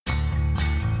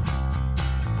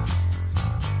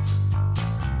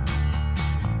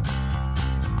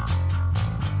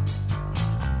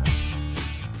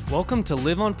Welcome to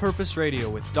Live on Purpose Radio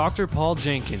with Dr. Paul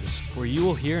Jenkins, where you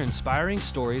will hear inspiring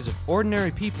stories of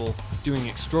ordinary people doing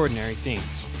extraordinary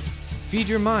things. Feed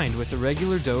your mind with a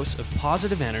regular dose of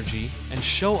positive energy and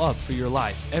show up for your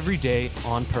life every day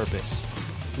on purpose.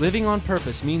 Living on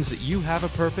purpose means that you have a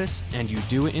purpose and you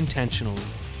do it intentionally.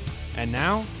 And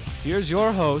now, here's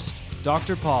your host,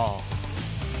 Dr. Paul.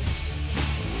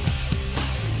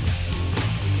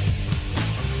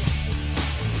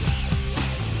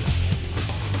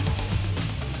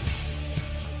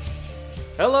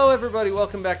 Hello everybody,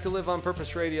 welcome back to Live on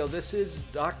Purpose Radio. This is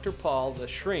Dr. Paul, the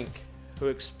shrink, who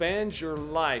expands your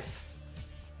life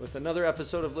with another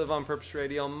episode of Live on Purpose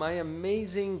Radio. My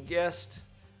amazing guest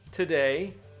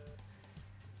today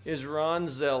is Ron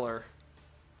Zeller.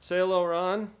 Say hello,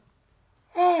 Ron.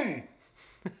 Hi.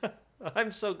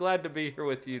 I'm so glad to be here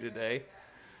with you today.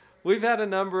 We've had a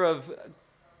number of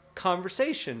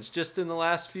conversations just in the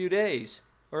last few days,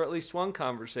 or at least one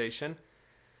conversation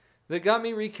that got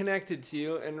me reconnected to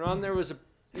you. And Ron, there was a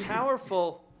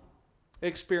powerful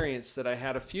experience that I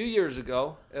had a few years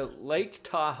ago at Lake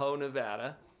Tahoe,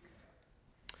 Nevada,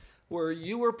 where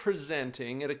you were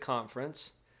presenting at a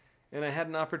conference, and I had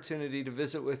an opportunity to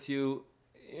visit with you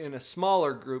in a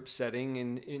smaller group setting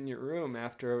in your room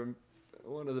after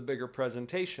one of the bigger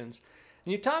presentations.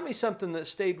 And you taught me something that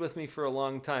stayed with me for a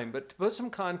long time. But to put some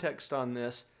context on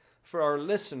this for our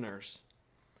listeners,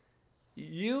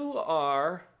 you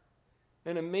are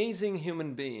an amazing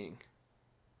human being.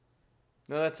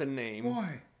 Now that's a name.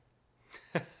 Why?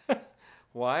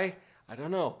 Why? I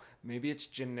don't know. Maybe it's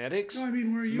genetics. No, I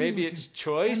mean, where are you Maybe looking? it's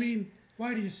choice. I mean,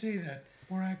 why do you say that?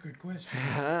 More accurate question.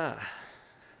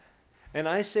 And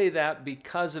I say that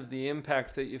because of the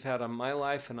impact that you've had on my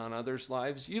life and on others'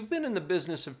 lives. You've been in the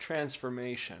business of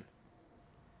transformation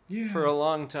for a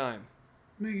long time.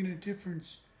 Making a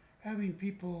difference, having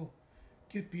people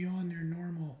get beyond their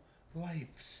normal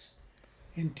lives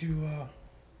into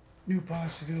new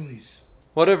possibilities.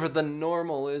 Whatever the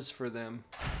normal is for them,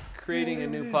 creating a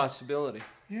Whatever it new is. possibility.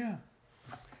 Yeah.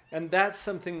 And that's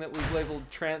something that we've labeled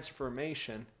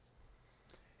transformation.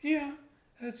 Yeah,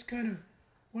 that's kind of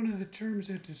one of the terms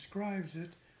that describes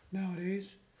it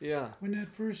nowadays. Yeah. When that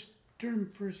term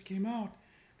first came out,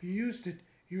 if you used it,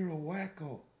 you're a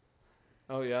wacko.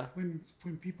 Oh, yeah? When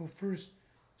people first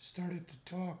started to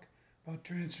talk about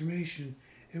transformation,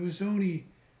 it was only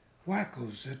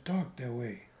wackos that talked that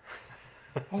way.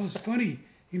 Oh, it's funny.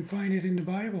 You can find it in the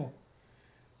Bible.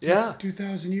 Yeah.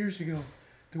 2,000 years ago,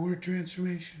 the word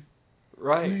transformation.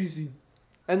 Right. Amazing.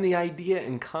 And the idea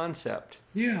and concept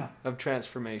Yeah, of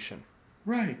transformation.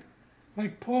 right.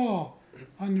 Like Paul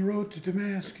on the road to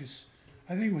Damascus.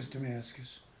 I think it was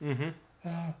Damascus. Mm-hmm.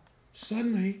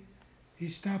 Suddenly, he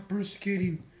stopped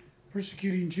persecuting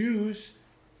Jews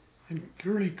and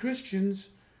early Christians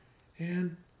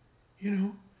and,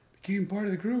 became part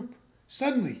of the group.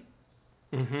 Suddenly.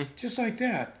 Mm-hmm. Just like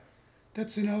that.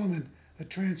 That's an element of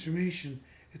transformation.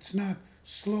 It's not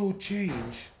slow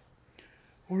change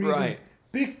or even Right.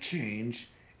 big change.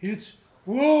 It's,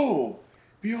 whoa,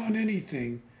 beyond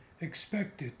anything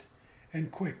expected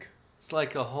and quick. It's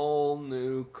like a whole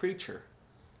new creature.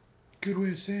 Good way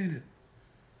of saying it.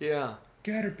 Yeah.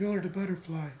 Caterpillar to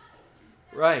butterfly.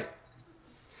 Right.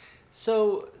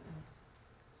 So,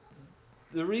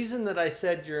 the reason that I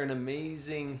said you're an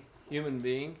amazing human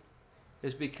being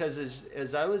is because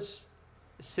as I was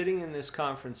sitting in this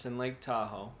conference in Lake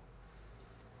Tahoe,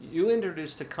 you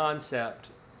introduced a concept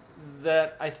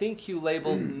that I think you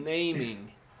labeled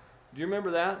naming. Do you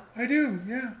remember that? I do,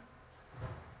 yeah.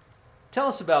 Tell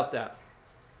us about that.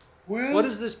 Well, What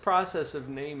is this process of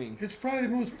naming? it's probably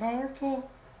the most powerful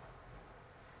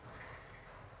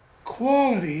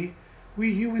quality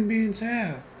we human beings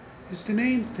have, is to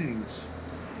name things.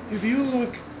 If you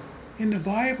look in the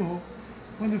Bible,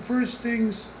 one of the first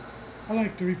things, I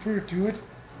like to refer to it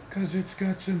because it's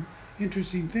got some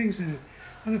interesting things in it.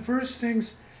 One of the first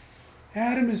things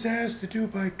Adam is asked to do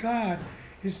by God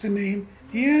is to name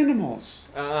the animals.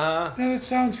 Uh-huh. Now that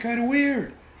sounds kind of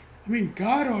weird. I mean,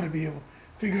 God ought to be able to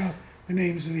figure out the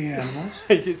names of the animals.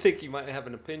 You think you might have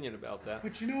an opinion about that.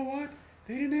 But you know what?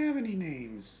 They didn't have any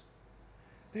names.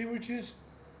 They were just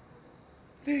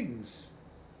things.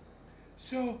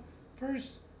 So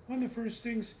one of the first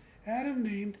things Adam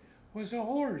named was a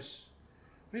horse.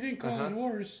 They didn't call it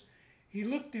horse. He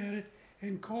looked at it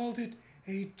and called it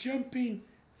a jumping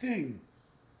thing.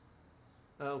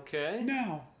 Okay.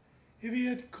 Now, if he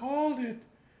had called it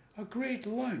a great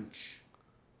lunch,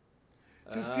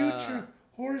 the future of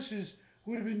horses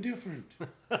would have been different.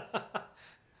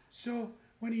 So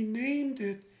when he named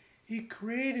it, he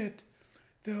created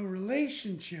the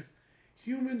relationship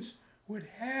humans would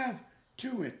have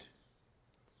to it.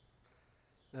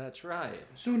 That's right.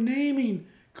 So naming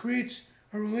creates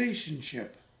a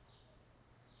relationship.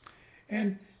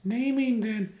 And naming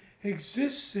then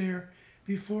exists there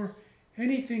before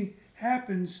anything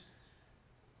happens.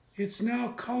 It's now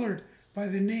colored by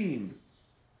the name.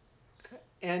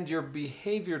 And your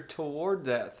behavior toward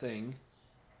that thing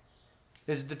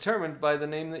is determined by the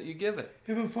name that you give it.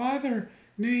 If a father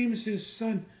names his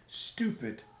son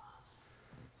stupid,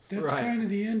 that's Right. kind of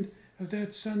the end of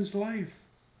that son's life.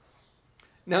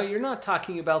 Now, you're not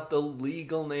talking about the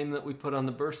legal name that we put on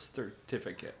the birth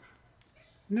certificate.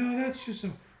 No, that's just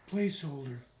a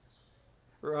placeholder.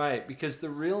 Right, because the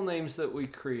real names that we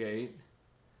create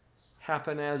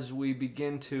happen as we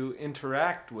begin to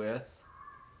interact with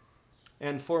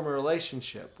and form a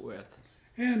relationship with.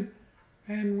 And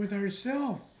with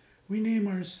ourself, we name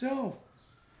ourself.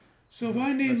 So if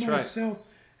I name That's right. myself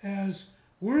as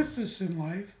worthless in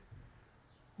life,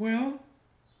 well,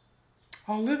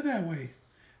 I'll live that way.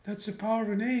 That's the power of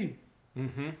a name.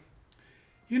 Mm-hmm.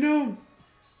 You know,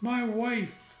 my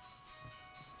wife,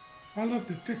 I love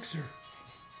to fix her.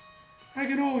 I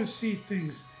can always see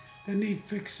things that need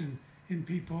fixing in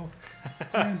people.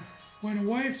 And when a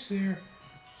wife's there,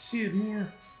 see it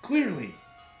more clearly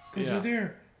because Yeah. you're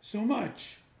there so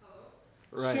much.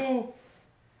 Right. So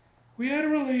we had a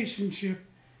relationship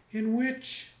in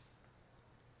which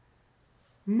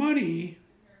money,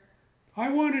 I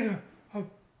wanted a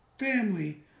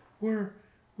family where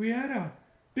we had a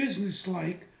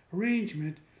business-like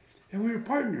arrangement and we were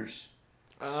partners,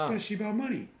 especially about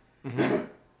money.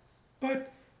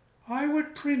 But I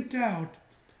would print out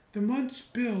the month's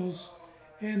bills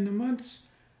and the month's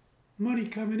money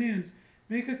coming in,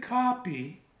 make a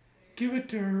copy, give it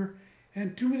to her,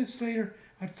 and 2 minutes later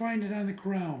I'd find it on the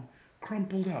ground,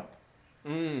 crumpled up.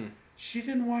 She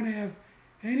didn't want to have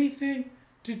anything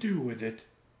to do with it.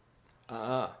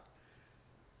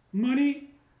 Money,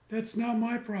 that's not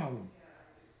my problem.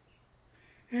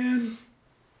 And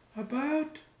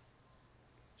about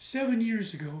 7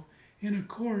 years ago, in a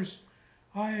course,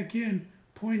 I again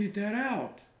pointed that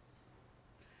out.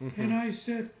 And I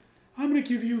said, I'm going to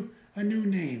give you a new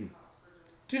name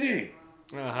today.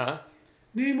 Uh-huh.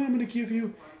 Name I'm going to give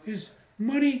you is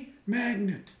Money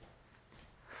Magnet.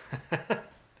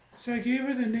 So I gave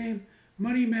her the name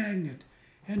Money Magnet,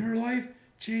 and her life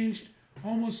changed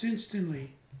almost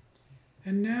instantly.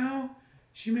 And now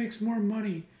she makes more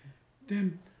money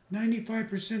than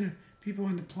 95% of people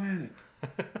on the planet.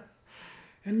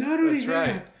 And not only That's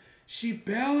that, right. she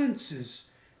balances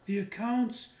the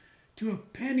accounts to a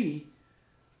penny.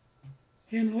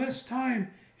 In less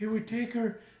time, it would take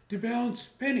her to balance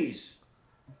pennies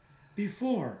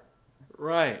before.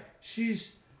 Right. She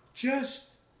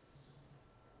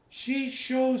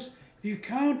shows the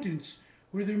accountants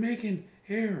where they're making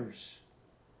errors.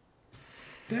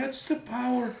 That's the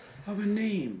power of a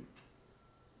name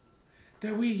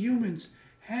that we humans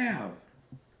have.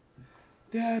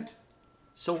 That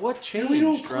So what and changed, we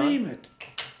don't Ron? claim it.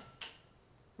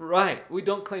 Right. We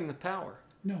don't claim the power.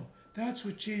 No, that's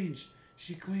what changed.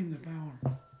 She claimed the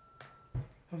power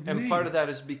of the And name. part of that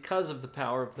is because of the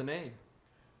power of the name.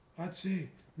 I'd say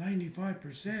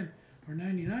 95% or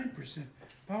 99%.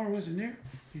 Power wasn't there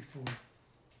before.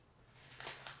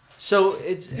 So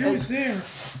it's It was there,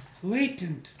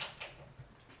 latent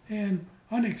and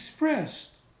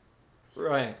unexpressed.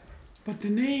 right. But the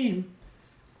name,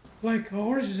 like a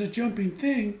horse is a jumping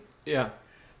thing, Yeah.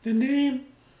 the name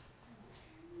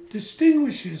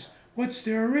distinguishes what's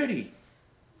there already.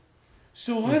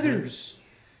 So others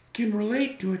can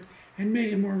relate to it and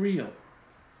make it more real.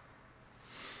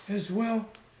 As well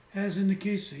as in the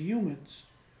case of humans,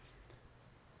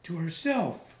 to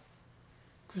ourselves.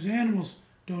 Because animals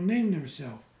don't name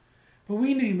themselves. But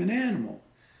we name an animal.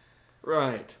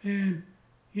 Right. And,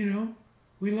 you know,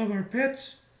 we love our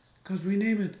pets because we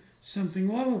name it something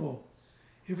lovable.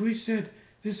 If we said,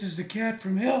 this is the cat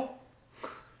from hell,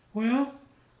 well,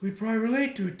 we'd probably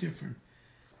relate to it different.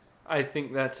 I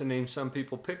think that's a name some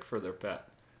people pick for their pet.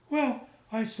 Well,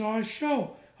 I saw a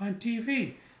show on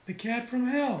TV, The Cat from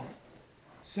Hell.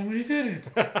 Somebody did it.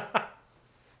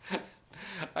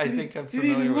 I think I'm It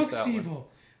familiar even with looks that one. evil.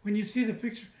 When you see the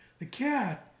picture, the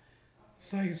cat,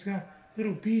 it's like it's got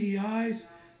little beady eyes.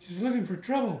 She's looking for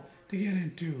trouble to get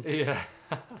into. Yeah.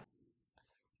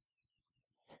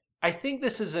 I think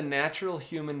this is a natural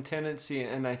human tendency,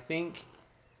 and I think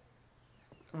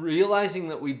realizing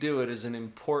that we do it is an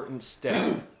important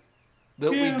step.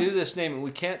 That Yeah. we do this naming.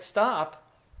 We can't stop.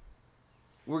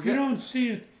 We're If you going don't see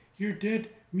it, you're dead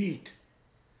meat.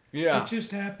 Yeah. It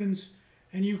just happens,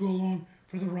 and you go along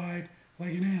for the ride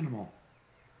like an animal.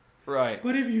 Right.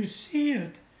 But if you see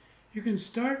it, you can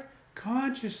start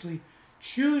consciously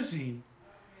choosing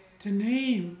to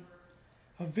name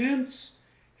events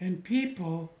and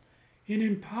people in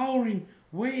empowering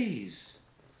ways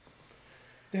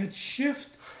that shift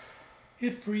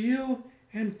it for you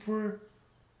and for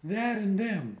that and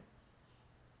them.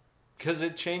 Because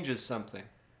it changes something.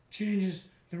 Changes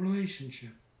the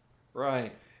relationship.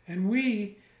 Right. And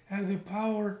we have the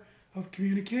power of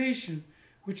communication,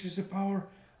 which is the power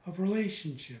of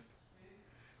relationship,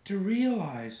 to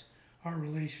realize our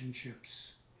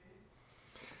relationships.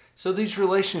 So these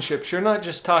relationships, you're not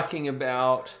just talking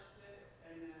about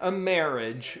a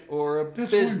marriage or a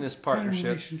That's business one kind of partnership.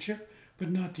 relationship,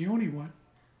 but not the only one.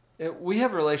 We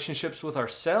have relationships with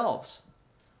ourselves.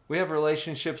 We have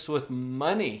relationships with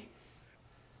money.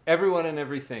 Everyone and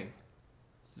everything.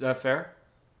 Is that fair?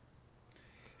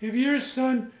 If your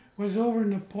son was over in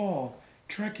Nepal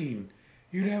trekking,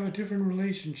 you'd have a different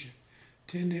relationship.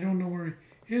 And they don't know where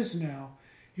he is now.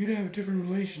 You'd have a different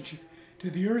relationship to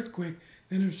the earthquake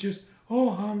than it was just,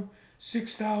 oh hum,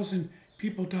 6,000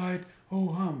 people died, oh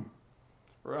hum.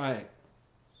 Right.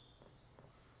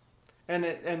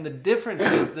 And the difference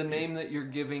is the name that you're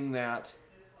giving that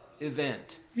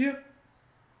event. Yep.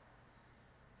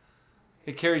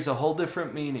 It carries a whole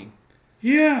different meaning.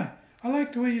 Yeah, I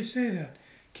like the way you say that.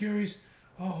 Carries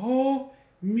a whole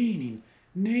meaning.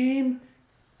 Naming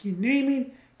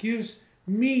gives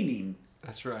meaning.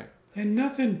 That's right. And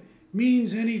nothing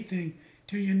means anything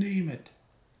till you name it.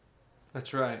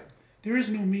 That's right. There is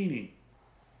no meaning.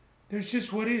 There's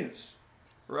just what is.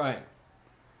 Right.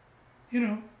 You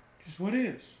know, just what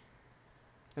is.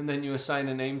 And then you assign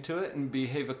a name to it and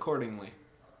behave accordingly.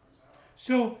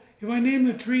 So, if I name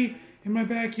the tree in my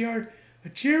backyard a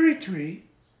cherry tree,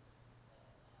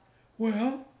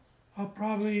 well, I'll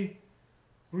probably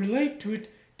relate to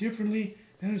it differently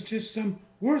than it's just some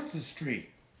worthless tree.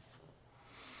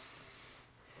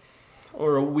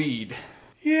 Or a weed.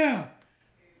 Yeah,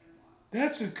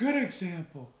 that's a good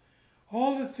example.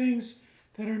 All the things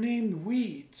that are named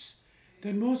weeds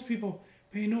that most people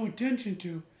pay no attention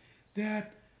to,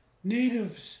 that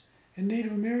natives and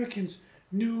Native Americans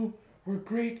knew were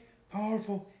great,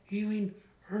 powerful, healing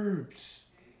herbs.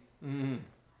 Mm-hmm.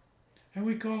 And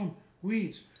we call them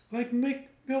weeds, like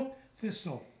milk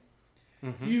thistle,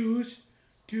 Mm-hmm. used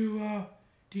to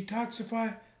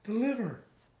detoxify the liver.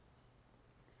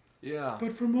 Yeah.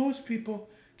 But for most people,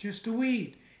 just a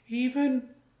weed. Even,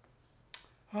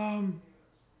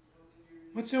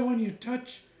 what's that one you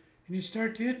touch and you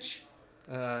start to itch?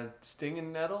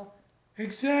 Stinging nettle?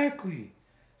 Exactly.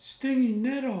 Stinging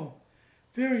nettle.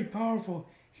 Very powerful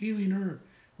healing herb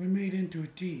when made into a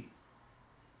tea.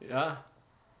 Yeah.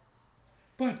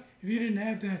 But if you didn't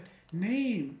have that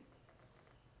name,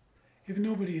 if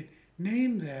nobody had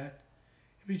named that,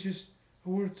 it'd be just a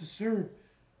worthless herb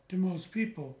to most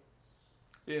people.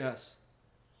 Yes.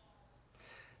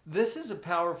 This is a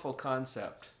powerful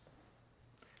concept.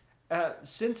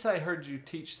 Since I heard you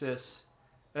teach this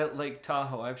at Lake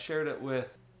Tahoe, I've shared it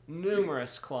with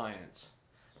numerous clients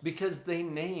because they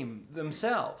name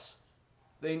themselves.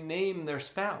 They name their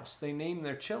spouse. They name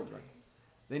their children.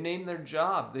 They name their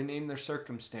job. They name their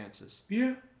circumstances.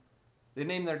 Yeah, They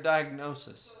name their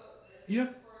diagnosis.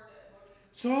 yep.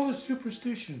 It's all a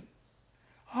superstition.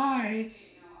 I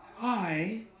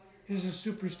is a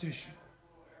superstition.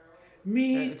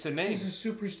 Me It's a name. is a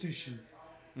superstition.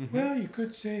 Mm-hmm. Well, you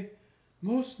could say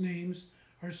most names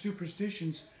are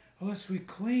superstitions unless we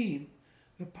claim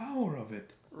the power of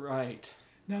it. Right.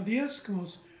 Now, the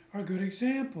Eskimos are a good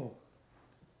example.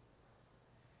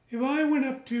 If I went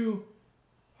up to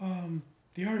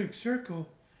the Arctic Circle,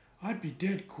 I'd be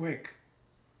dead quick.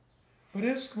 But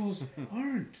Eskimos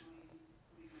aren't.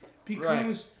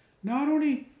 Because not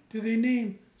only do they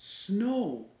name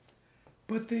snow,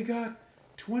 but they got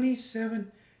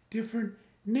 27 different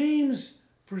names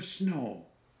for snow.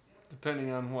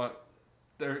 Depending on what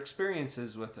their experience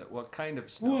is with it, what kind of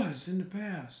snow. Was in the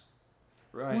past.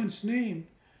 Right. Once named,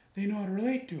 they know how to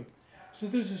relate to it. So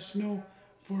this is snow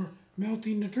for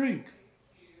melting the drink.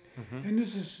 Mm-hmm. And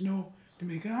this is snow to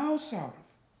make a house out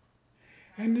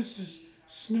of. And this is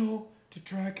snow to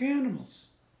track animals,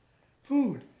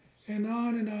 food, and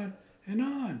on and on and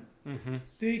on. Mm-hmm.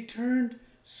 They turned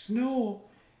snow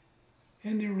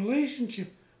and their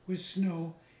relationship with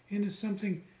snow into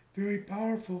something very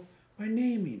powerful by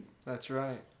naming. That's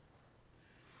right.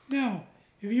 Now,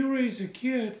 if you raise a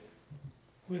kid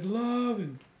with love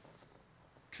and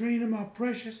train him how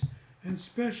precious and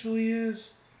special he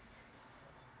is,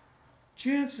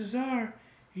 chances are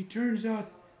he turns out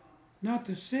not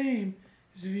the same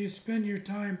as if you spend your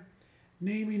time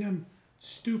naming him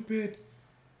stupid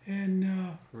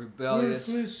and Rebellious.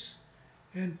 worthless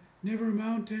and never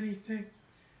amount to anything.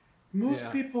 Most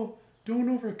Yeah. people don't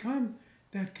overcome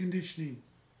that conditioning.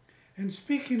 And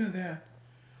speaking of that,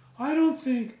 I don't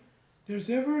think there's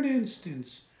ever an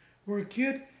instance where a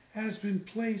kid has been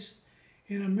placed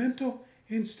in a mental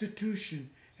institution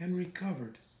and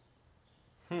recovered.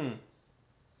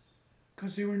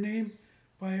 Because they were named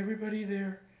by everybody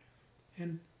there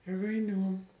and everybody knew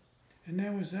them, and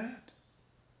that was that.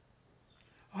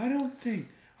 I don't think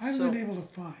I've So- been able to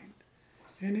find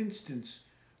an instance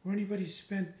where anybody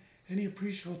spent any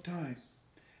appreciable time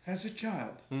as a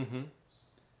child, Mm-hmm.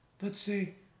 let's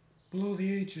say below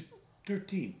the age of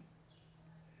 13,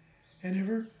 and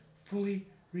ever fully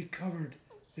recovered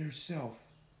their self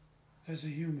as a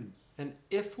human. And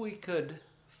if we could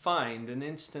find an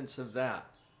instance of that,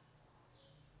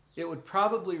 it would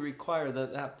probably require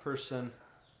that that person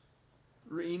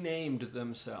renamed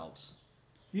themselves,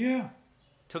 Yeah,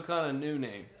 took on a new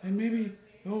name. and maybe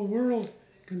the whole world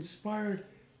conspired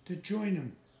to join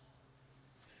them.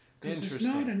 Because it's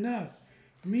Interesting. not enough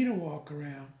for me to walk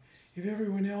around if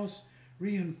everyone else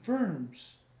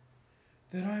reaffirms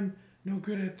that I'm no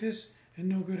good at this and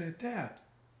no good at that.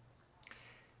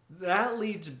 That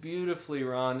leads beautifully,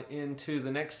 Ron, into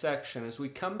the next section. As we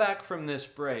come back from this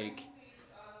break,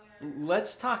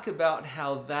 let's talk about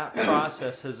how that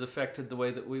process has affected the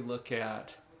way that we look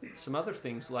at some other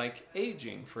things like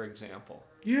aging, for example.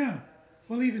 Yeah,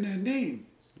 well, even that name,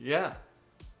 Yeah.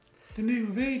 the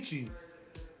name of aging,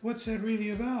 what's that really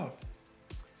about?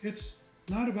 It's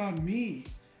not about me,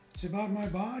 it's about my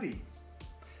body.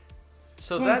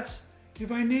 So But that's...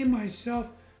 if I name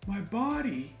myself my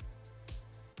body,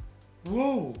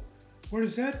 whoa, where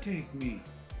does that take me?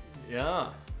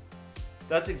 Yeah.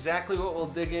 That's exactly what we'll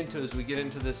dig into as we get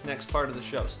into this next part of the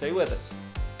show. Stay with us.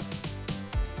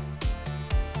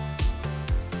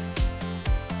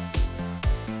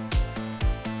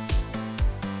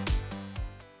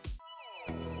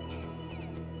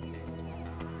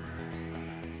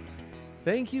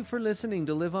 Thank you for listening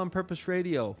to Live on Purpose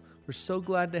Radio. We're so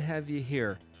glad to have you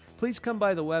here. Please come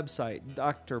by the website,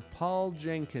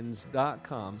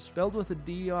 drpauljenkins.com, spelled with a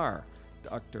DR,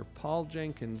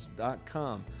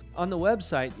 drpauljenkins.com. On the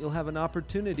website, you'll have an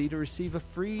opportunity to receive a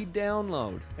free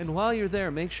download. And while you're there,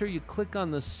 make sure you click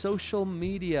on the social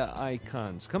media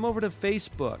icons. Come over to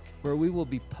Facebook, where we will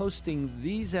be posting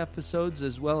these episodes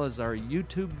as well as our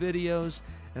YouTube videos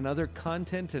and other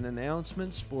content and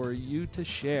announcements for you to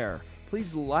share.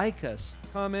 Please like us,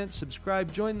 comment,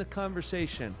 subscribe, join the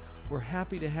conversation. We're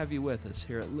happy to have you with us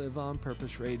here at Live on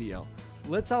Purpose Radio.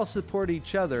 Let's all support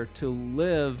each other to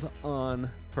live on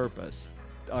purpose.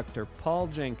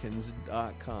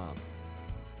 drpauljenkins.com.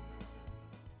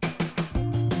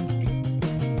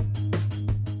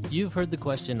 You've heard the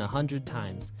question 100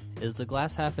 times. Is the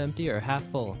glass half empty or half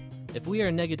full? If we are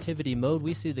in negativity mode,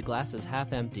 we see the glass as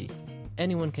half empty.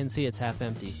 Anyone can see it's half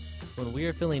empty. When we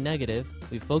are feeling negative,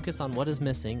 we focus on what is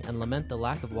missing and lament the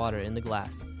lack of water in the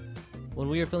glass. When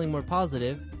we are feeling more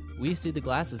positive, we see the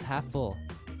glass as half full.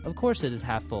 Of course it is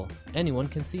half full. Anyone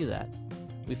can see that.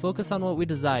 We focus on what we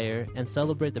desire and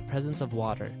celebrate the presence of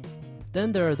water.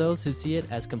 Then there are those who see it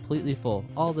as completely full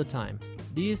all the time.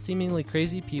 These seemingly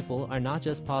crazy people are not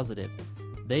just positive.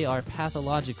 They are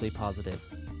pathologically positive.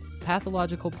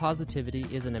 Pathological positivity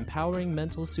is an empowering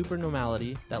mental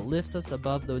supernormality that lifts us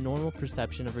above the normal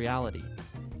perception of reality.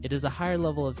 It is a higher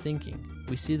level of thinking.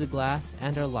 We see the glass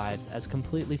and our lives as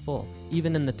completely full,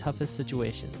 even in the toughest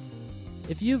situations.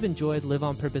 If you've enjoyed Live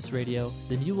on Purpose Radio,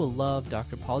 then you will love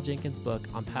Dr. Paul Jenkins' book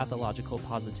on pathological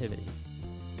positivity.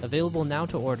 Available now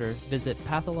to order, visit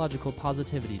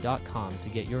pathologicalpositivity.com to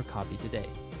get your copy today.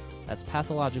 That's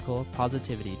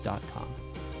pathologicalpositivity.com.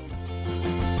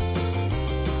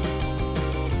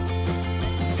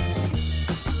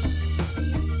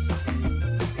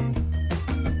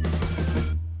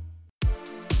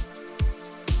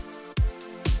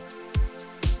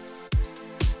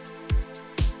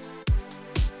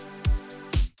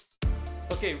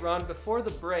 Okay, Ron, before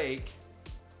the break,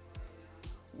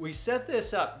 we set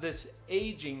this up, this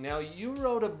aging. Now, you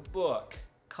wrote a book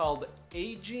called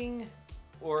Aging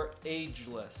or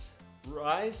Ageless.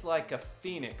 Rise like a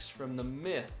phoenix from the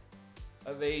myth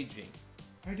of aging.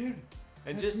 I did.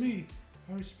 And That's just- me.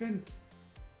 I spent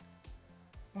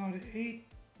about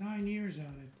 8-9 years on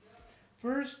it.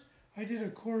 First, I did a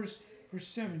course for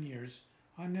 7 years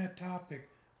on that topic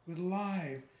with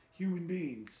live human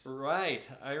beings. Right,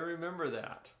 I remember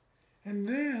that. And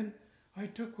then I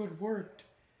took what worked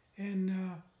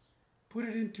and put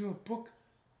it into a book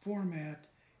format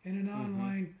in an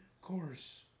online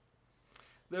course.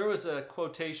 There was a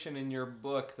quotation in your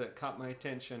book that caught my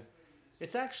attention.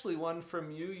 It's actually one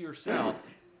from you yourself.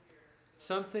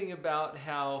 something about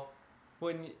how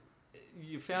when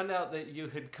you found out that you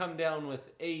had come down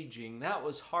with aging, that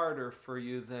was harder for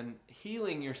you than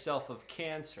healing yourself of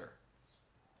cancer.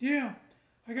 Yeah,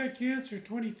 I got cancer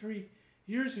 23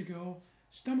 years ago,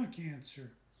 stomach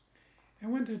cancer. I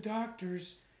went to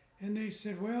doctors and they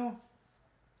said, well,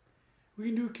 we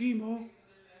can do chemo,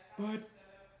 but,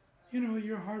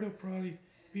 your heart will probably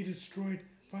be destroyed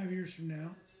 5 years from now.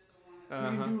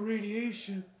 We can do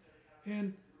radiation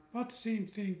and about the same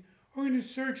thing. Or we can do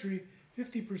surgery,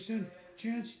 50%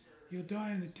 chance you'll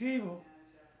die on the table.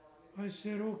 I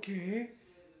said, okay.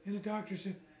 And the doctor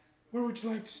said, where would you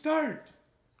like to start?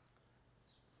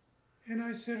 And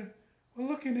I said, well,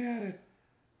 looking at it,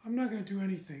 I'm not going to do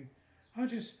anything. I'll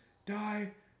just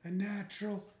die a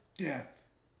natural death.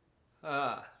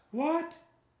 What?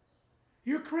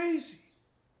 You're crazy.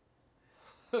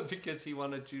 Because he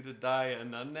wanted you to die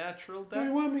an unnatural They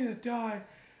death? want me to die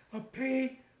a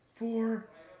pay for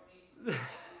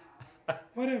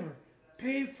whatever.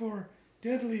 Pay for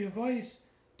deadly advice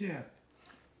death.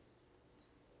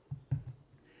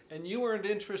 And you weren't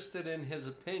interested in his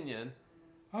opinion.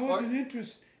 I wasn't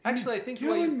interested in Actually, I think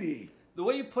killing me. the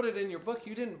way you put it in your book,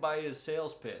 you didn't buy his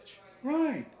sales pitch.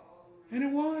 Right. And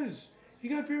it was. He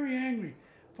got very angry.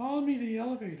 Followed me to the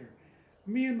elevator.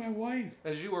 Me and my wife.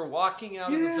 As you were walking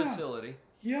out of the facility,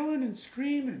 Yelling and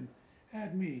screaming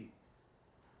at me.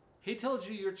 he told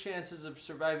you your chances of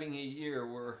surviving a year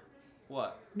were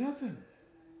what? Nothing.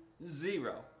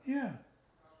 0. Yeah.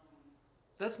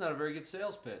 That's not a very good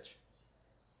sales pitch.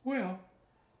 Well,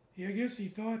 I guess he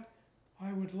thought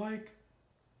I would like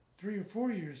 3 or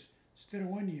 4 years instead of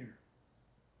 1 year.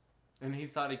 And he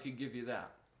thought he could give you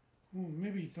that. Well,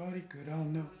 maybe he thought he could. I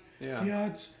don't know. Yeah. The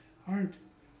odds aren't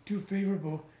too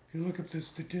favorable if you look up the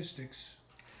statistics.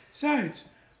 Besides,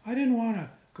 I didn't want to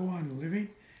go on living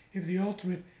if the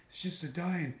ultimate is just to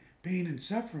die in pain and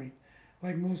suffering,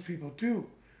 like most people do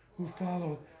who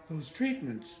follow those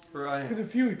treatments, Right. with a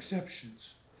few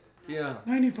exceptions. Yeah.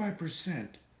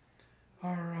 95%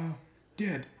 are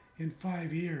dead in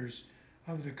 5 years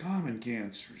of the common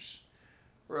cancers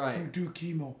who Right. do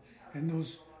chemo and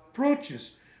those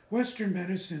approaches. Western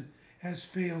medicine has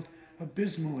failed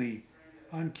abysmally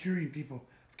on curing people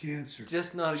of cancer.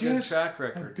 Just not a good Just track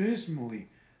record. abysmally.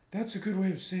 That's a good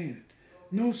way of saying it.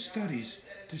 No studies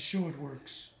to show it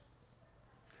works.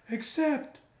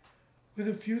 Except with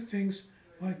a few things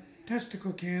like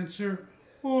testicle cancer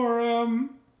or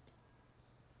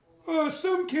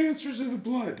some cancers of the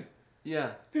blood.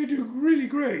 Yeah. They do really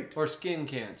great. Or skin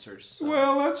cancers.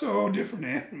 Well, that's a whole different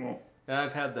animal.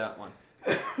 I've had that one.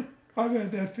 I've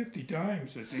had that 50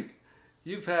 times, I think.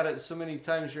 You've had it so many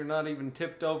times you're not even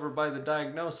tipped over by the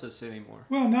diagnosis anymore.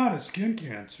 Well, not a skin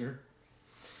cancer.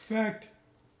 In fact,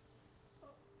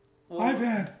 Well, I've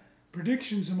had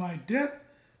predictions of my death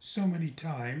so many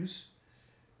times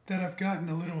that I've gotten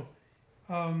a little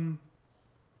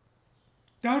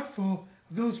doubtful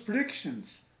of those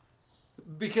predictions.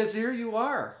 because here you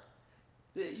are.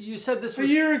 You said this A was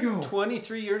year ago.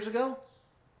 23 years ago?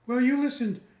 Well, you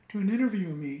listened to an interview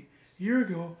of me a year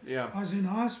ago. Yeah. I was in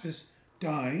hospice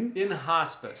dying. In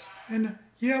hospice. And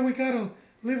yeah, we got to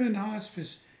live in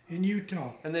hospice in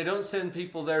Utah. And they don't send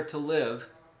people there to live.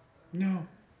 No.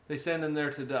 They send them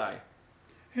there to die.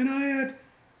 And I had,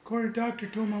 according to the doctor,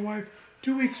 told my wife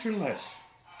 2 weeks or less.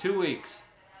 2 weeks.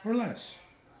 Or less.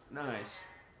 Nice.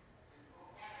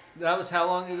 That was how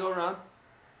long ago, Ron?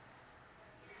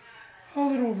 A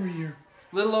little over a year.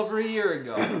 Little over a year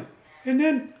ago. And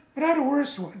then, but I had a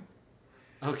worse one.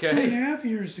 2.5 Okay.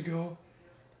 years ago,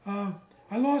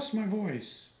 I lost my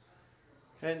voice.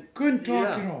 And Couldn't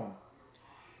talk yeah. at all.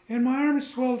 And my arms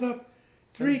swelled up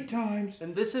 3 times.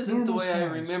 And this isn't the Normal way I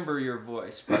size. remember your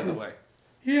voice, by the way.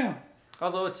 Yeah,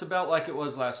 Although it's about like it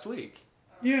was last week.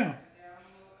 yeah.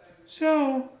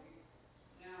 So,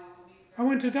 I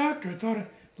went to the doctor. I thought of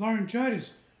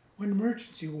laryngitis. Went to the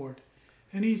emergency ward.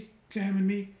 And he examined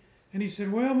me. And he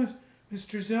said, well,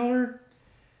 Mr. Zeller,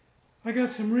 I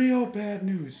got some real bad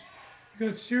news. You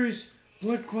got serious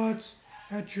blood clots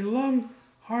at your lung,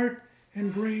 heart,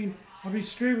 and brain. I'll be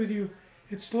straight with you.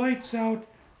 It's lights out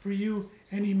for you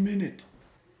any minute.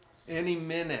 Any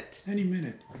minute. Any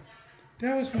minute.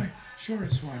 That was my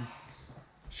shortest one.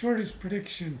 Shortest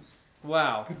prediction.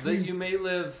 Wow. Between- That you may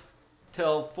live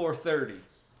till 4:30.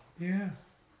 Yeah.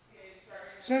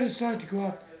 So I decided to go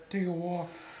out, take a walk.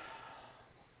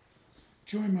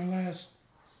 Join my last.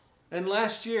 And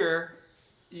last year,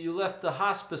 you left the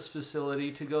hospice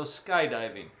facility to go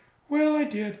skydiving. Well, I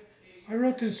did. I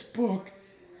wrote this book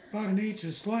about an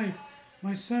ageless life.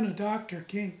 My son, a doctor,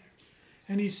 came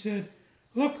and he said,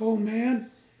 look, old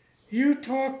man, you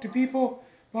talk to people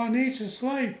about an ageless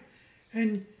life,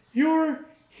 and you're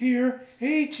here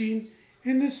aging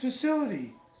in this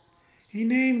facility. He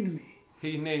named me.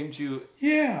 He named you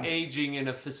Yeah. aging in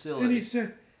a facility. And he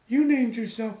said, you named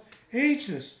yourself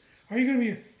ageless. Are you going to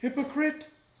be a hypocrite?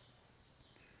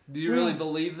 Do you really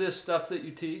believe this stuff that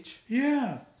you teach?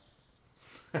 Yeah.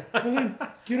 Well, then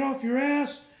get off your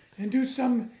ass and do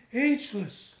something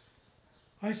ageless.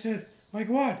 I said, like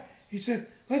what? He said,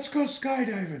 let's go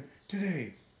skydiving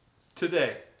today.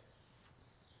 Today.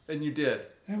 And you did.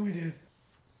 And we did.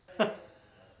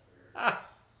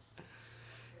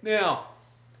 Now,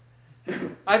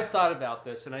 I've thought about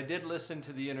this, and I did listen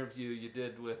to the interview you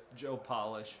did with Joe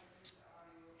Polish,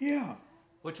 Yeah.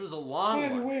 which was a long By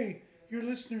the one. way, your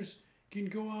listeners can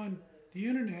go on the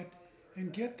internet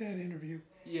and get that interview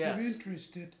Yes. if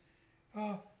interested.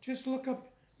 Just look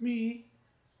up me,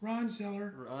 Ron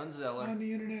Zeller, Ron Zeller. on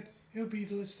the internet. It'll be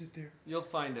listed there. You'll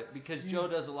find it because Joe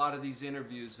does a lot of these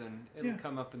interviews, and it'll Yeah.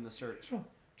 come up in the search. So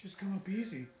just come up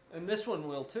easy. And this one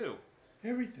will too.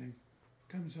 Everything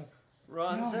comes up.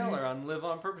 Ron Nowadays- Zeller on Live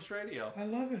on Purpose Radio. I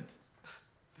love it.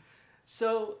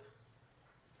 So,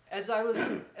 as I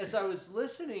was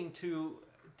listening to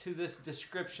this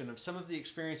description of some of the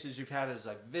experiences you've had as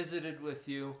I visited with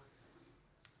you,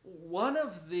 one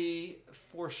of the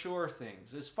for sure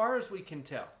things, as far as we can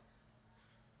tell,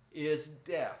 is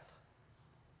death.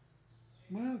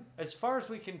 Well, As far as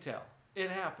we can tell, it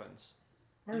happens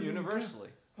hardly universally.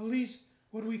 death. At least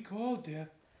what we call death.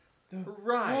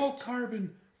 Right. All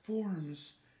carbon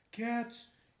forms, cats,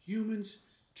 humans,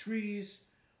 trees,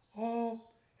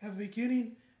 all have a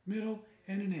beginning, middle,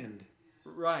 and an end.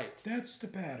 Right. That's the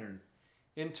pattern.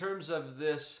 In terms of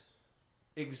this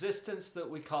existence that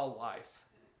we call life.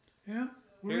 Yeah?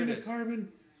 We're Here in it a is.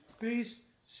 carbon-based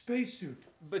spacesuit.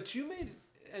 But you made,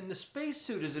 and the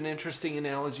spacesuit is an interesting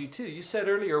analogy too. You said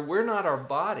earlier, we're not our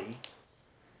body.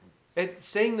 And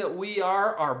saying that we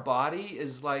are our body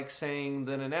is like saying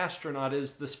that an astronaut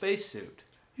is the spacesuit.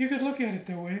 You could look at it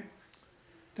that way.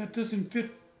 That doesn't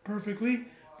fit perfectly,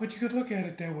 but you could look at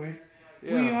it that way. We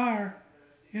Yeah. are,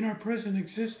 in our present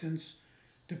existence,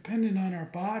 dependent on our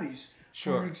bodies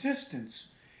for our Sure. existence.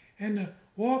 And to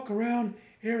walk around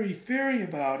airy-fairy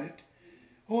about it,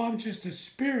 oh, I'm just a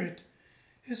spirit,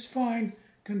 is fine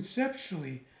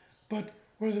conceptually, but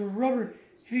where the rubber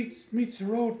meets the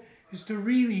road is to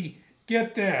really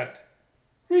get that.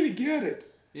 Really get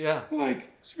it. Yeah, Like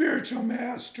spiritual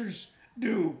masters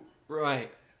do,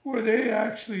 right. where they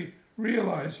actually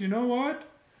realize, you know what?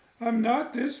 I'm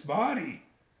not this body.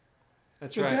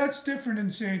 That's But right. that's different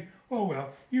than saying, oh,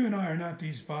 well, you and I are not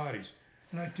these bodies.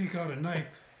 And I take out a knife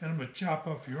and I'm going to chop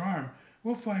off your arm.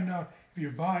 We'll find out if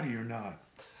you're body or not.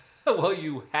 Well,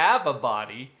 you have a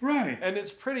body, Right. and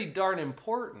it's pretty darn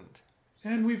important.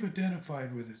 And we've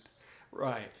identified with it.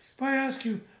 Right. If I ask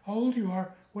you how old you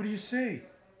are, what do you say?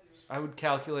 I would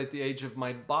calculate the age of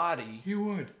my body, You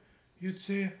would. You'd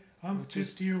say, I'm Which is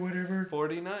 50 or whatever,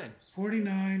 49.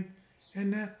 49,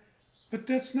 and that. But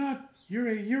that's not, you're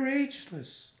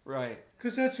ageless. Right.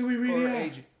 Because that's who we really Or are.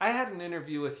 age. I had an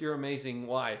interview with your amazing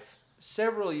wife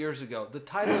several years ago. The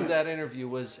title of that interview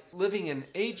was Living an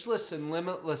Ageless and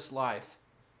Limitless Life.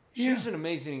 She Yeah. was an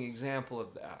amazing example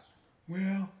of that.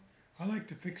 Well, I like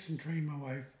to fix and train my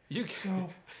wife. You, So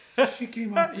she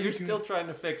came out pretty you're good. still trying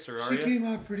to fix her, are She you? came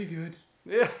out pretty good.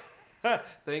 Yeah.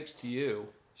 Thanks to you.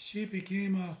 She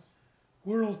became a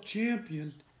world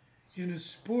champion in a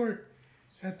sport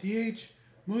at the age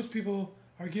most people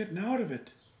are getting out of it.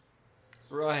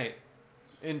 Right.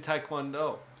 In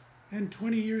Taekwondo. And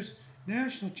 20 years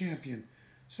national champion.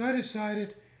 So I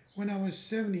decided when I was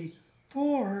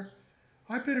 74,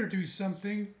 I better do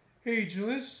something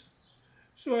ageless.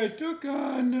 So I took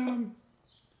on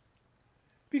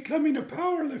becoming a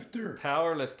power lifter.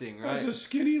 Powerlifting, As a right?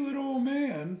 skinny little old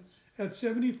man at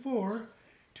 74,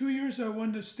 2 years I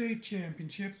won the state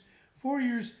championship, 4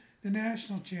 years the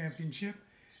national championship,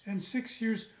 and 6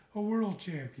 years a world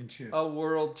championship. A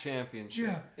world championship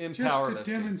Yeah, in just to powerlifting.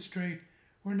 demonstrate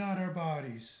we're not our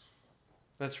bodies,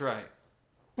 That's right.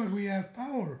 but we have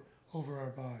power over our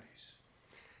bodies.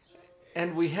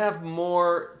 And we have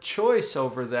more choice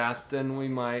over that than we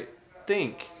might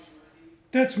think.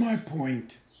 That's my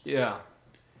point. Yeah.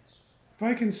 If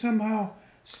I can somehow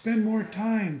spend more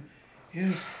time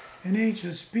as an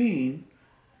ageless being,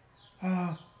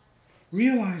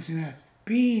 realizing that,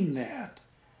 being that,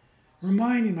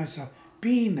 reminding myself,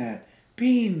 being that,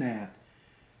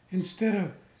 instead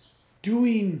of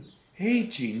doing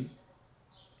aging,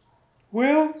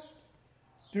 well,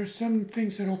 there's some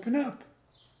things that open up.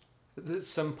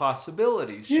 Some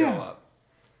possibilities show Yeah. up.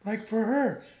 Like for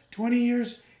her, 20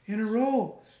 years in a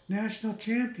row, national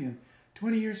champion,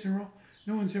 20 years in a row,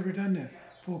 no one's ever done that,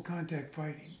 full contact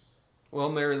fighting. Well,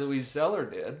 Mary Louise Zeller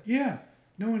did. Yeah,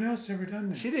 no one else ever done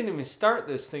that. She didn't even start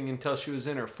this thing until she was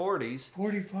in her 40s.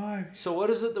 45. So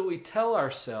what is it that we tell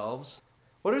ourselves?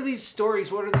 What are these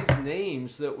stories? What are these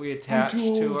names that we attach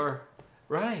to our...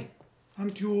 Right. I'm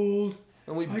too old.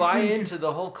 And we I buy couldn't into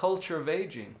the whole culture of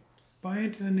aging. Buy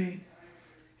into the name.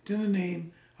 To the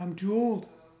name, I'm too old.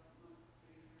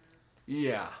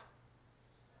 Yeah.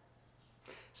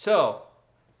 So,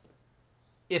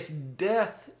 if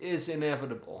death is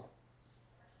inevitable,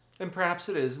 and perhaps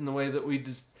it is in the way that we,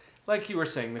 like you were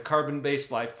saying, the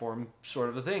carbon-based life form sort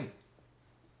of a thing,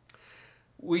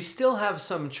 we still have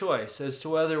some choice as to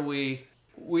whether we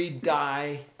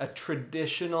die a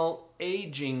traditional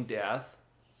aging death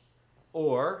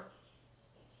or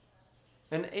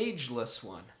an ageless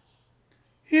one.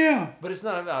 Yeah. But it's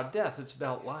not about death, it's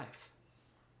about life.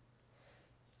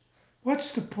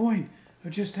 What's the point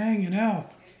of just hanging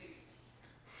out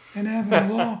and having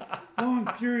a long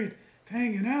period of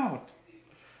hanging out?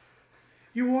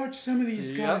 You watch some of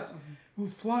these guys who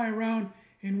fly around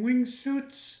in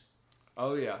wingsuits.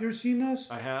 Oh, yeah. You ever seen those?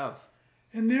 I have.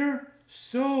 And they're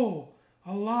so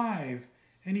alive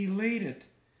and elated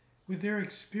with their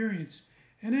experience.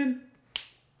 And then,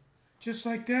 just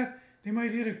like that, they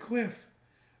might hit a cliff.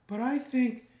 But I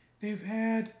think they've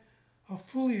had a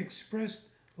fully expressed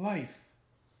life.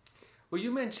 Well,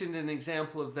 you mentioned an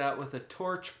example of that with a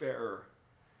torchbearer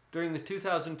during the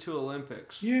 2002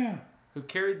 Olympics. Yeah. Who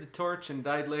carried the torch and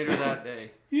died later that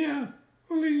day. Yeah.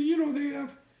 Well, you know, they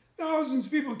have thousands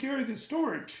of people carry this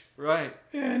torch. Right.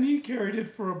 And he carried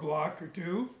it for a block or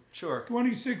two. Sure.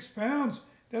 26 pounds.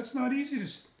 That's not easy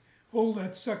to hold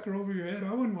that sucker over your head.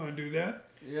 I wouldn't want to do that.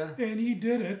 Yeah. And he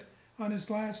did it on his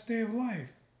last day of life.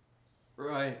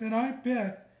 Right. And I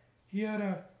bet he had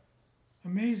an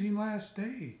amazing last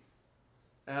day.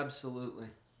 Absolutely.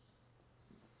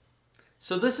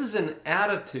 So this is an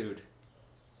attitude.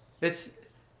 It's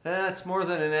more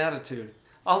than an attitude.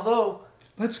 Although...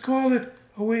 Let's call it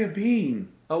a way of being.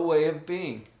 A way of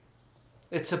being.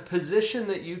 It's a position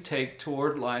that you take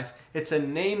toward life. It's a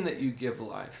name that you give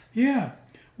life. Yeah.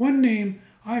 One name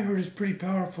I heard is pretty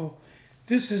powerful.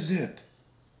 This is it.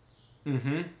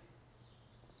 Mm-hmm.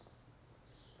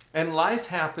 And life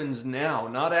happens now,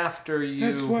 not after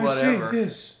you, That's why whatever. I say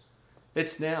this.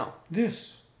 It's now.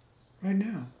 This. Right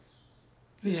now.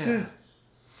 This is Yeah. it.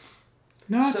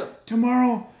 Not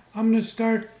tomorrow I'm going to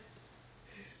start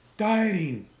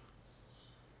dieting.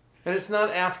 And it's not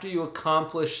after you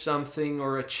accomplish something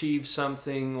or achieve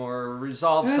something or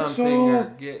resolve That's something all or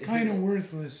get kind of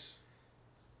worthless.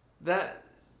 That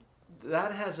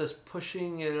has us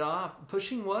pushing it off.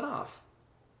 Pushing what off?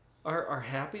 Our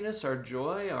happiness, our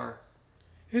joy, our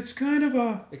It's kind of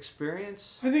a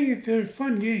experience. I think they're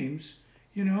fun games,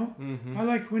 you know. Mm-hmm. I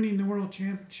like winning the world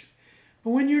championship. But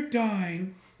when you're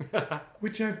dying,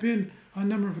 which I've been on a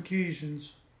number of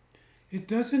occasions, it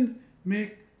doesn't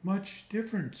make much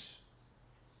difference.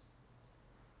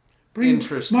 Bring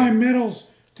Interesting. my medals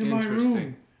to my Interesting.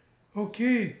 room.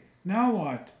 Okay, now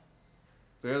what?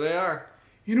 There they are.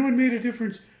 You know what made a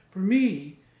difference for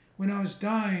me when I was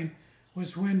dying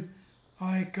was when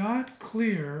I got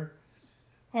clear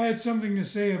I had something to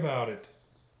say about it.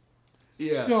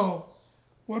 Yes. So,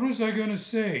 what was I going to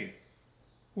say?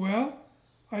 Well,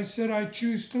 I said I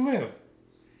choose to live.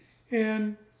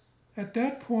 And at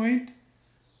that point,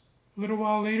 a little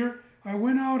while later, I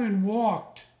went out and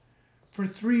walked for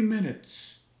 3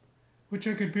 minutes, which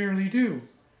I could barely do.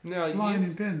 Now Line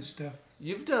and bend stuff.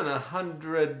 you've done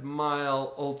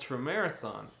 100-mile ultra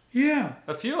marathon. Yeah,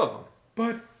 A few of them.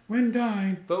 but when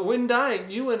dying, But when dying,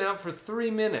 you went out for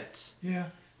 3 minutes. yeah.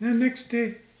 Then the next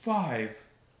day, 5.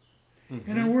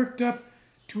 And I worked up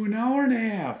to an hour and a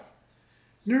half.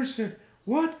 Nurse said,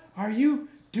 "What are you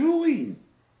doing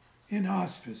in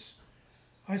hospice?"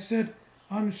 I said,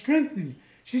 "I'm strengthening."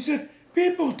 She said,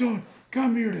 "People don't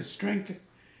come here to strengthen.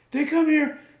 They come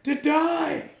here to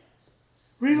die.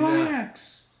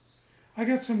 Relax." I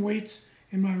got some weights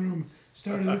in my room,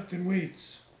 started lifting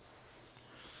weights.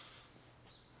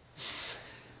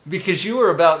 Because you were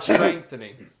about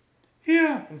strengthening.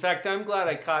 Yeah, In fact, I'm glad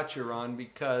I caught you, Ron,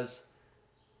 because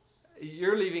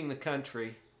you're leaving the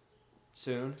country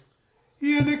soon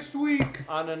yeah, next week.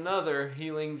 on another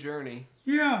healing journey.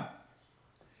 Yeah,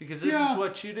 Because this Yeah. is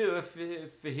what you do.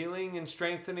 If healing and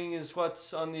strengthening is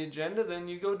what's on the agenda, then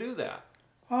you go do that.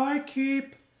 I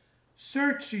keep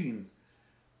searching.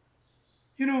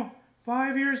 You know,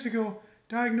 5 years ago,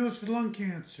 diagnosed with lung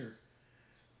cancer.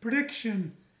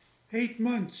 Prediction, 8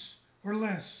 months or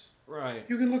less. Right.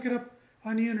 You can look it up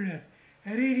on the internet.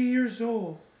 At 80 years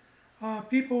old,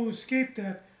 people who escaped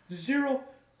that 0%.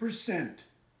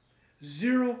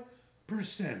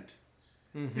 0%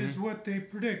 is what they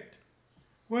predict.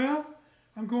 Well,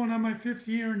 I'm going on my 5th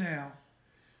year now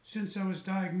since I was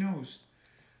diagnosed.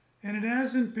 And it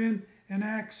hasn't been an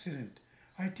accident.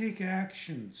 I take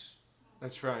actions.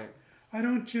 That's right. I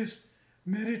don't just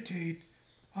meditate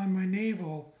on my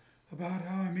navel about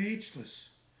how I'm ageless.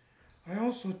 I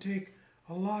also take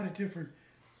a lot of different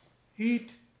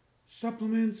eat,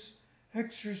 supplements,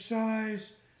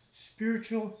 exercise,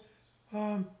 spiritual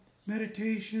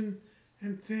meditation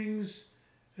and things,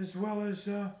 as well as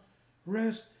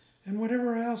rest and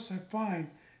whatever else I find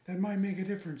that might make a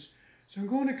difference. So I'm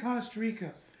going to Costa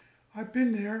Rica. I've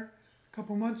been there a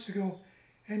couple months ago,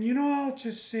 and I'll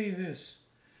just say this.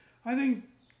 I think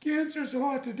cancer has a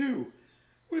lot to do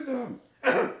with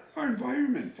our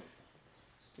environment.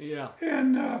 Yeah.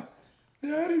 And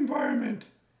that environment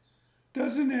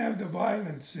doesn't have the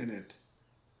violence in it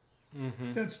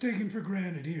that's taken for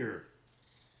granted here.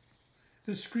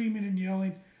 The screaming and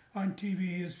yelling on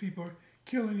TV as people are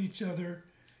killing each other,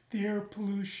 the air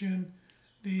pollution,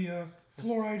 the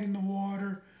fluoride in the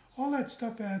water, all that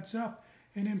stuff adds up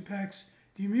and impacts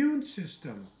the immune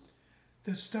system.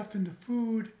 The stuff in the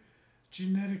food,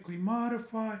 genetically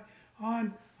modified,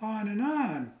 on and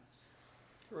on.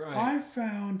 Right. I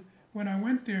found when I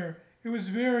went there, it was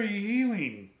very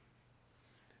healing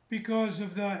because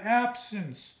of the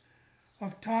absence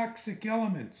of toxic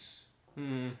elements.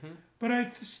 But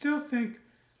I still think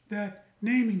that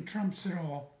naming trumps it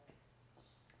all.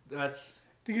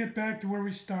 To get back to where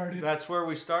we started. That's where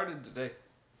we started today.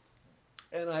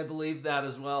 And I believe that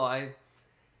as well.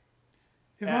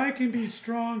 If I can be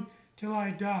strong till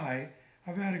I die,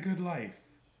 I've had a good life.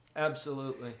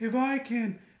 Absolutely. If I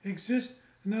can exist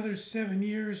another 7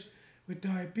 years with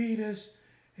diabetes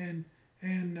and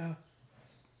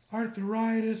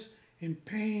arthritis and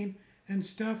pain and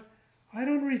stuff, I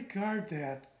don't regard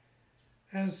that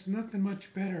as nothing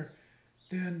much better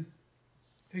than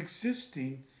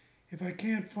existing if I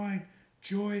can't find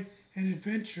joy and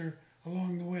adventure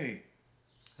along the way.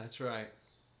 That's right.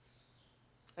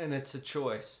 And it's a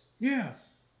choice. Yeah.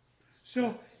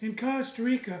 So in Costa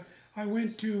Rica, I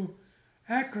went to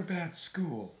acrobat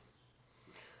school.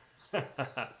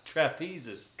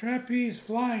 Trapezes. Trapeze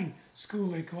flying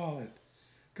school, they call it.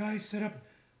 Guys set up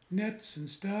nets and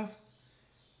stuff.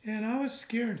 And I was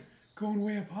scared going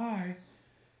way up high.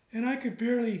 And I could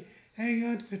barely hang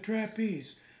on to the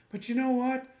trapeze. But you know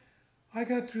what? I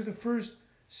got through the first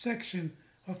section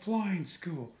of flying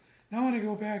school. Now when I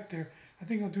go back there, I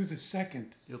think I'll do the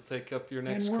second. You'll take up your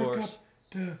next and work course. up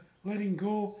to letting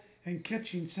go and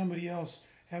catching somebody else,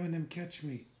 having them catch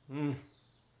me.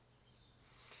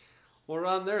 Well,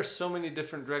 Ron, there are so many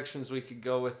different directions we could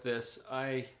go with this.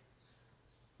 I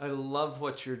love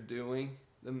what you're doing,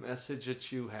 the message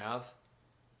that you have,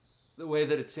 the way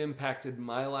that it's impacted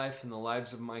my life and the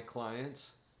lives of my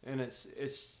clients. And it's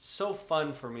so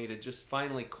fun for me to just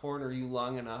finally corner you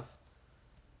long enough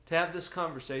to have this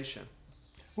conversation.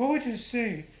 What would you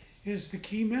say is the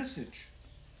key message?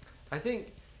 I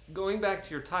think going back to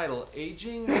your title,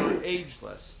 Aging or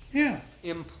Ageless,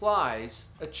 implies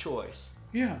a choice.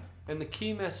 Yeah. And the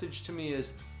key message to me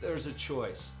is there's a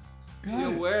choice. Be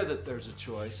Got it. aware that there's a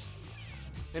choice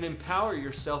and empower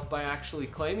yourself by actually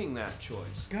claiming that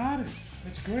choice. Got it.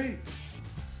 That's great.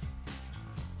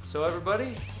 So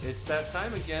everybody, it's that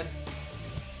time again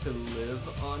to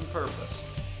live on purpose.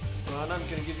 Ron, I'm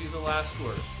going to give you the last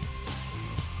word.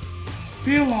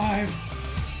 Be alive.